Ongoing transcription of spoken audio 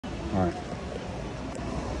All right.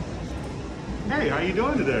 Hey, how you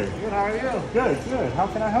doing today? Good, how are you? Good, good. How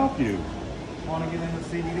can I help you? Want to get into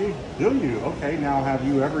CBD? Do you? Okay, now have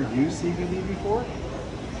you ever used CBD before?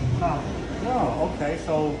 No. No, okay.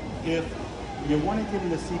 So if you want to get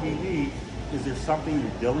into CBD, is there something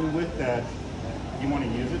you're dealing with that you want to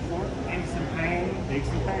use it for? Aches and pain. Aches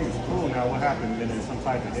and pains. Cool. Now what happened? Been in some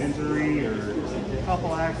type of injury or? A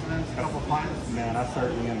couple accidents, a couple fights. Man, I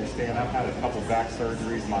certainly understand. I've had a couple back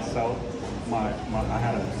surgeries myself. I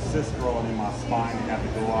had a cyst growing in my spine and had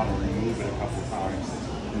to go out and remove it a couple times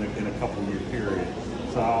in a couple year period.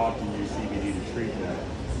 So how often use CBD to treat that?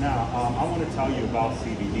 Now, I want to tell you about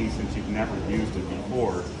CBD since you've never used it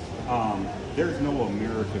before. There's no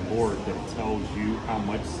American board that tells you how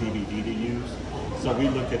much CBD to use. So we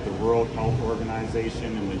look at the World Health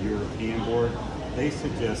Organization and the European board. They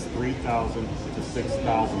suggest 3,000 to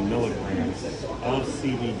 6,000 milligrams of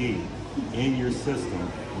CBD in your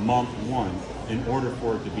system month one in order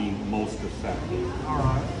for it to be most effective. All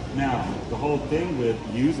right. Now, the whole thing with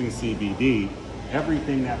using CBD,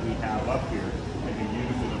 everything that we have up here can be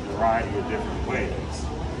used in a variety of different ways.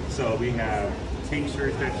 So we have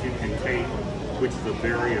tinctures that you can take, which is a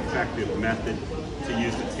very effective method to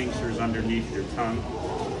use the tinctures underneath your tongue.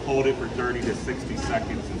 Hold it for 30 to 60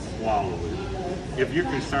 seconds and swallow it. If you're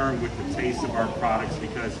concerned with the taste of our products,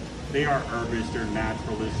 because they are herbage, they're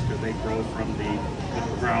naturalists, because they grow from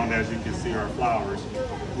the ground, as you can see, our flowers.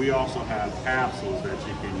 We also have capsules that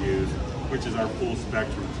you can use, which is our full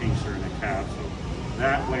spectrum tincture in a capsule.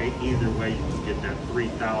 That way, either way, you can get that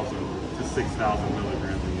 3,000 to 6,000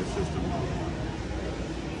 milligrams in your system.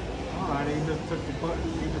 All right, you just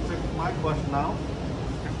took my question out.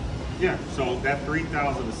 Yeah, so that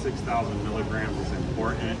 3,000 to 6,000 milligrams is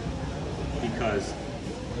important because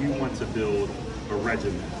you want to build a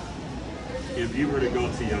regimen. If you were to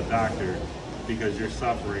go to your doctor because you're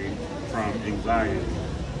suffering from anxiety,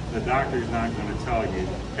 the doctor's not going to tell you,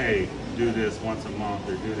 hey, do this once a month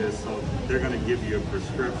or do this. So they're going to give you a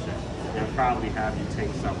prescription and probably have you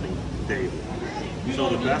take something daily. So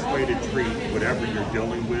the best way to treat whatever you're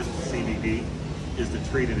dealing with, CBD, is to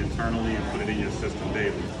treat it internally and put it in your system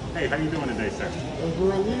daily. Hey, how you doing today, sir?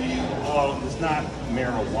 Well, it's not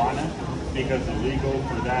marijuana because the legal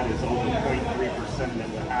for that is over 0.3% and it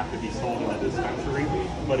would have to be sold in a dispensary,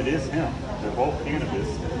 but it is hemp. They're both cannabis,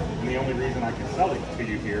 and the only reason I can sell it to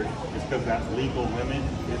you here is because that legal limit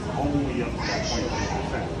is only up to that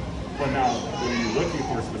 0.3%. But now, what are you looking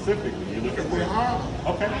for specifically? You're looking for...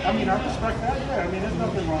 Okay, I mean, I respect that. Yeah, I mean, there's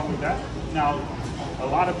nothing wrong with that. Now, a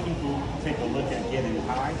lot of people take a look at getting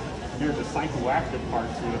high. There's a psychoactive part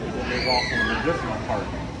to it, but then there's also a medicinal part.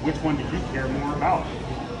 Which one do you care more about?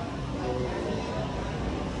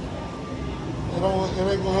 It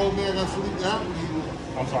ain't gonna hold me. I got sleep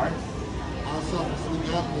apnea. I'm sorry? I suffer sleep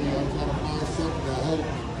apnea. I'm trying to find something that helps.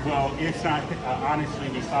 Well, it's not, honestly,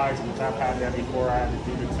 besides which I've had that before, I had to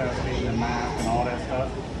do the testing, the mask, and all that stuff.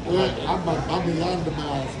 Well, I'm beyond the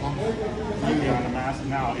mask. I'm beyond the mask.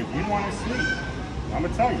 Now, if you want to sleep, I'm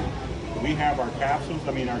going to tell you, we have our capsules,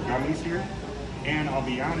 our gummies here, and I'll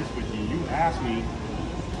be honest with you, you asked me,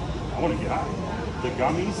 I want to get high. The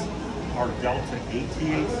gummies are Delta 8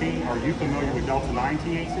 THC. Are you familiar with Delta 9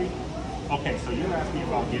 THC? Okay, so you asked me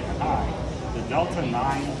about getting high. The Delta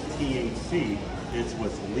 9 THC is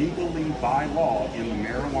what's legally by law in the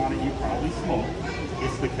marijuana you probably smoke.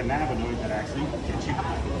 It's the cannabinoid that actually gets you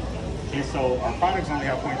high. And so our products only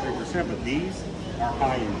have 0.3%, but these are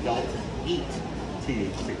high in Delta 8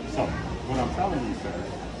 THC. So what I'm telling you, sir,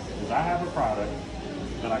 is I have a product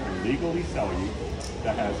that I can legally sell you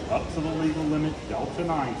that has up to the legal limit Delta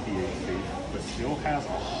 9 THC, but still has a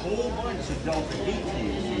whole bunch of Delta 8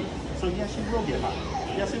 THC. So yes, you will get high.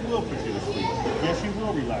 Yes, it will put you to sleep. Yes, you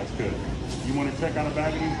will relax good. You want to check out a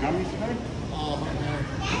bag of these gummies today?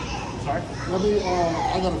 Sorry? Let me,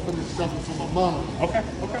 I gotta finish something for my mom. Okay,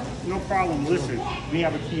 no problem. Listen, we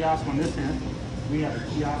have a kiosk on this end. We have a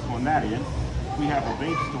kiosk on that end. We have a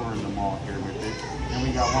vape store in the mall here with it. And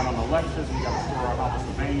we got one on the Lexus. We got a store on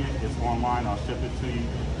Pennsylvania. It's online. I'll ship it to you.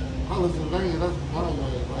 Pennsylvania, that's my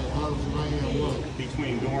way, right? Pennsylvania, what?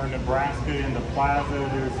 Between Durham, Nebraska and the plaza,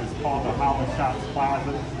 it's called the Holland Shops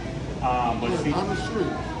Plaza. But see, on the street.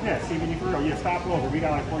 Yeah, CBD for real. Yeah, stop over. We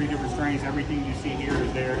got like 40 different strains. Everything you see here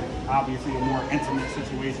is there. Obviously, a more intimate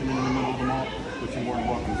situation in the middle of the mall, but you're more than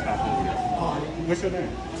welcome to stop over here. What's your name?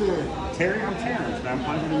 Terry. Terry, I'm Terrence, man.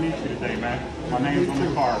 Pleasure to meet you today, man. My name's on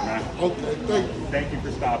the card, man. Okay, thank you. Thank you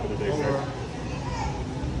for stopping today, sir.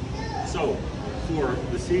 So, for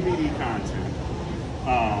the CBD content,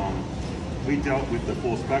 We dealt with the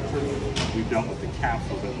full spectrum. We dealt with the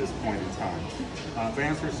capsules at this point in time. To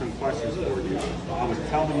answer some questions for you, I was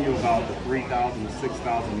telling you about the 3,000 to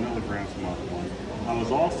 6,000 milligrams month one. I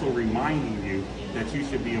was also reminding you that you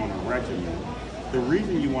should be on a regimen. The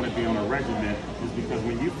reason you want to be on a regimen is because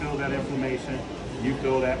when you feel that inflammation, you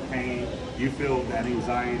feel that pain, you feel that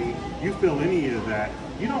anxiety, you feel any of that,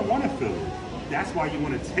 you don't want to feel it. That's why you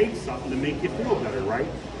want to take something to make you feel better, right?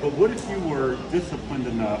 But what if you were disciplined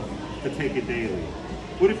enough to take it daily?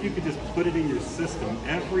 What if you could just put it in your system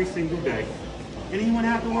every single day and you wouldn't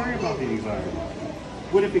have to worry about the anxiety?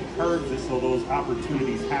 What if it curbs it so those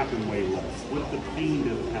opportunities happen way less? What if the pain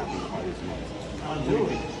doesn't happen quite as much? I'll do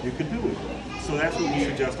it. You could do it. So that's what we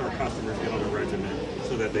suggest our customers get on a regimen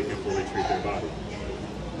so that they can fully treat their body.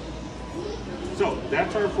 So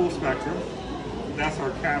that's our full spectrum. That's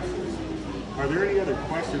our capsules. Are there any other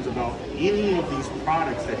questions about any of these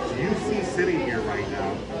products that you see sitting here right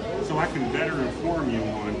now so I can better inform you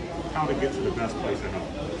on how to get to the best place of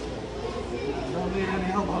health? Don't need any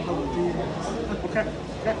help on those D8s. Okay.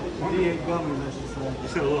 D8 gummies, I should say. You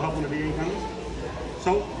said a little help on the D8 gummies?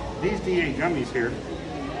 So these D8 gummies here,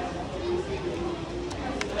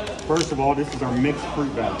 first of all, this is our mixed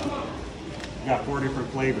fruit bag. You got 4 different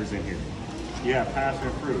flavors in here. You have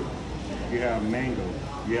passion fruit, you have mango,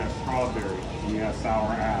 you have strawberry, and you have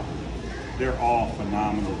sour apple. They're all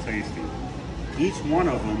phenomenal tasting. Each one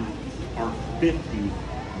of them are 50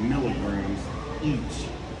 milligrams each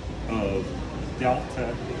of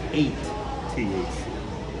Delta 8 THC.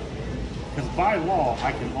 Because by law,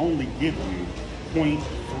 I can only give you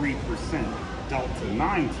 0.3% Delta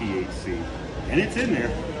 9 THC. And it's in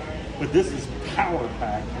there, but this is power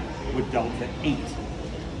packed with Delta 8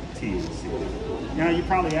 THC. Now you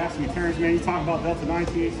probably ask me, Terrence, man, you talk about Delta 9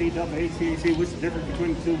 THC, Delta 8 THC, what's the difference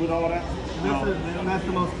between the two with all that? That's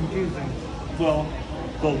the most confusing. Well,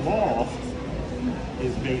 the law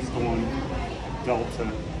is based on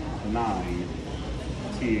Delta 9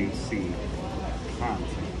 THC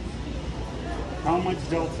content. How much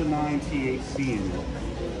Delta 9 THC in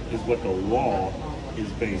it is what the law is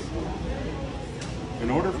based on. In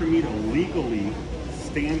order for me to legally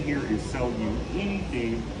stand here and sell you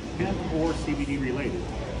anything hemp or CBD related,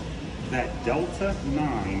 that Delta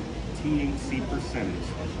 9 THC percentage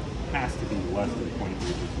has to be less than 0.3%.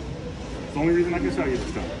 It's the only reason I can sell you this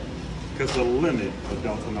stuff. Because the limit of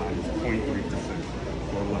Delta 9 is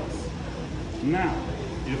 0.3% or less. Now,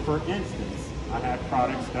 if for instance, I had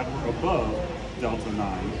products that were above Delta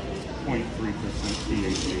 9, 0.3%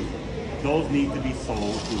 THC, those need to be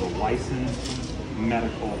sold through a licensed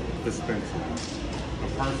medical dispensary. A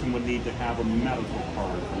person would need to have a medical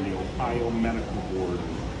card from the Ohio Medical Board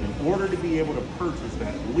in order to be able to purchase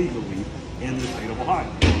that legally in the state of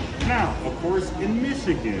Ohio. Now, of course, in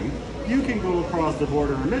Michigan, you can go across the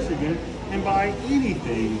border in Michigan and buy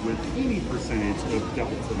anything with any percentage of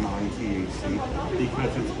Delta 9 THC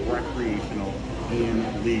because it's recreational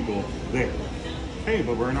and legal there. Hey,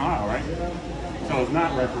 but we're in Ohio, right? So it's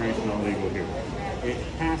not recreational and legal here. It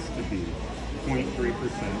has to be 0.3%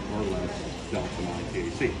 or less Delta 9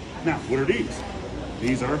 THC. Now, what are these?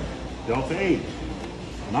 These are Delta 8.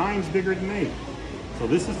 9's bigger than 8. So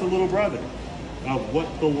this is the little brother of what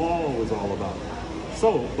the law is all about.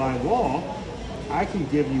 So by law, I can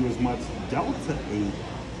give you as much Delta 8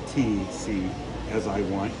 THC as I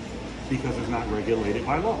want because it's not regulated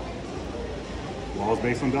by law. Law is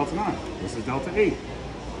based on Delta 9. This is Delta 8.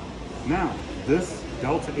 Now, this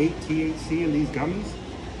Delta 8 THC in these gummies,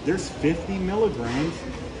 there's 50 milligrams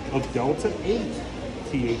of Delta 8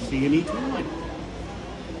 THC in each one.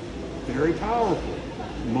 Very powerful.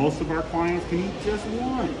 Most of our clients can eat just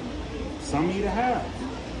one. Some eat a half.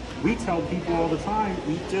 We tell people all the time,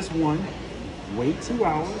 eat just one, wait 2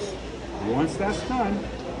 hours. Once that's done,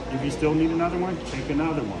 if you still need another one, take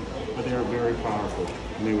another one. But they're very powerful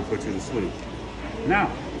and they will put you to sleep. Now,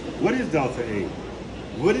 what is Delta 8?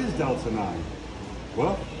 What is Delta 9?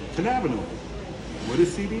 Well, cannabinoid. What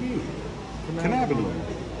is CBD? Cannabinoid.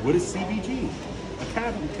 What is CBG? A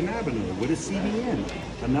cannabinoid. What is CBN?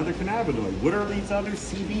 Another cannabinoid. What are these other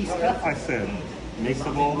CB stuff I said? Makes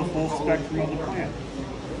up all the full spectrum of the plant.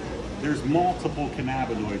 There's multiple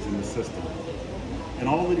cannabinoids in the system. And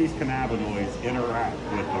all of these cannabinoids interact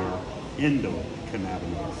with our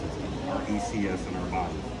endocannabinoid system, our ECS in our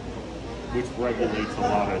body, which regulates a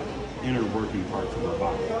lot of inner working parts of our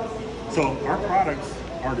body. So our products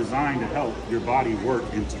are designed to help your body work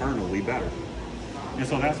internally better. And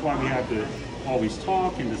so that's why we have to always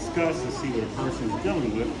talk and discuss and see what a person is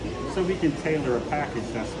dealing with so we can tailor a package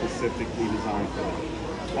that's specifically designed for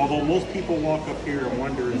them. Although most people walk up here and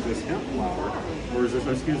wonder, is this hemp flower, or is this,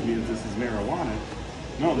 is this marijuana?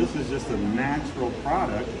 No, this is just a natural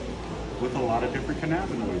product with a lot of different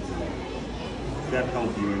cannabinoids in it that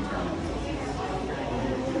help you internally.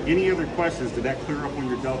 Any other questions? Did that clear up on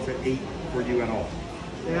your Delta 8 for you at all?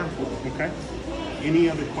 Yeah. Okay. Any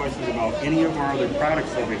other questions about any of our other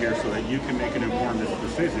products over here so that you can make an informed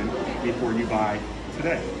decision before you buy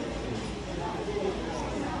today?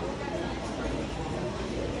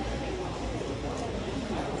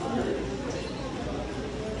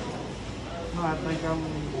 No, I think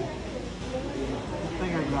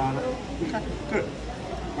I got it. Okay, good.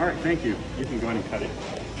 All right, thank you. You can go ahead and cut it.